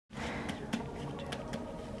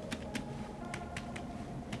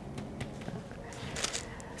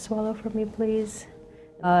swallow for me, please.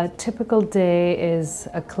 A typical day is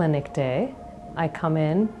a clinic day. I come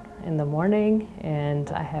in the morning and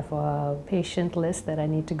I have a patient list that I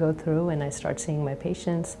need to go through, and I start seeing my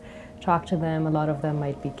patients, talk to them. A lot of them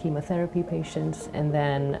might be chemotherapy patients, and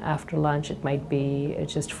then after lunch it might be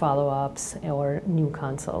just follow-ups or new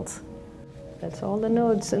consults. That's all the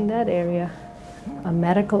nodes in that area. A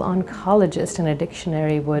medical oncologist in a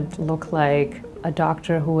dictionary would look like a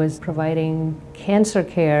doctor who is providing cancer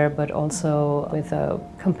care, but also with a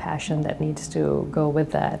compassion that needs to go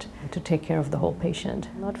with that to take care of the whole patient.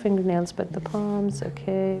 Not fingernails, but the palms,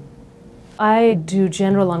 okay. I do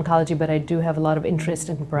general oncology, but I do have a lot of interest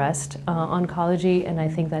in breast oncology, and I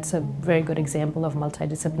think that's a very good example of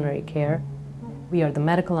multidisciplinary care. We are the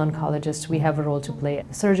medical oncologists. We have a role to play.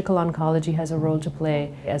 Surgical oncology has a role to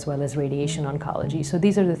play, as well as radiation oncology. So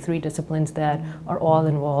these are the three disciplines that are all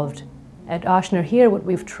involved. At Ochsner here, what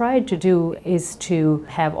we've tried to do is to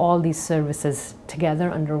have all these services together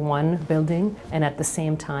under one building, and at the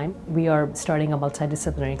same time, we are starting a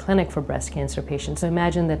multidisciplinary clinic for breast cancer patients. So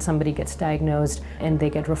imagine that somebody gets diagnosed and they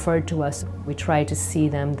get referred to us. We try to see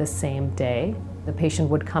them the same day. The patient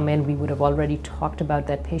would come in, we would have already talked about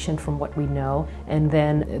that patient from what we know, and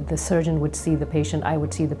then the surgeon would see the patient, I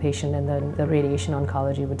would see the patient, and then the radiation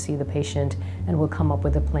oncology would see the patient, and we'll come up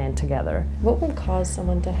with a plan together. What would cause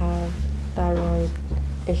someone to have thyroid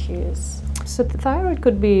issues? So the thyroid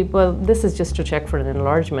could be, well, this is just to check for an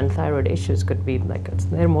enlargement. Thyroid issues could be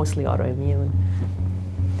they're mostly autoimmune.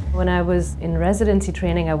 When I was in residency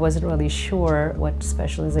training, I wasn't really sure what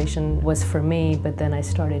specialization was for me, but then I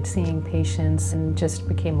started seeing patients and just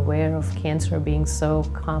became aware of cancer being so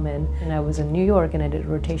common. And I was in New York and I did a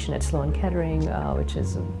rotation at Sloan Kettering, which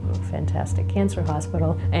is a fantastic cancer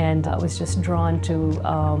hospital, and I was just drawn to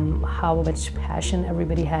how much passion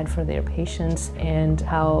everybody had for their patients and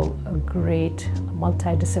how a great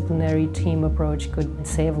multidisciplinary team approach could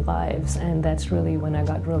save lives. And that's really when I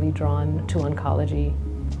got really drawn to oncology.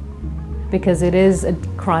 Because it is a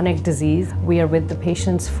chronic disease. We are with the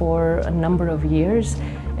patients for a number of years,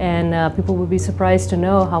 and people would be surprised to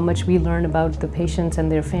know how much we learn about the patients and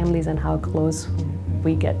their families and how close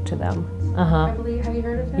we get to them. I believe, have you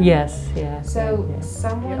heard of him? Yes, yeah. So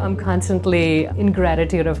someone... I'm constantly in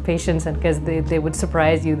gratitude of patients, and because they would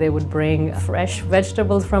surprise you. They would bring fresh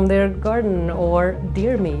vegetables from their garden, or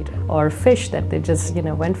deer meat, or fish that they just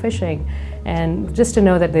went fishing. And just to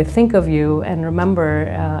know that they think of you and remember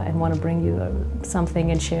and want to bring you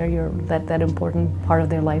something and share that important part of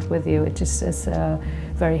their life with you, it just is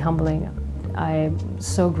very humbling. I'm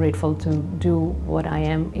so grateful to do what I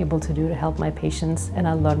am able to do to help my patients, and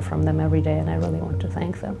I learn from them every day, and I really want to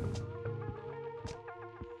thank them.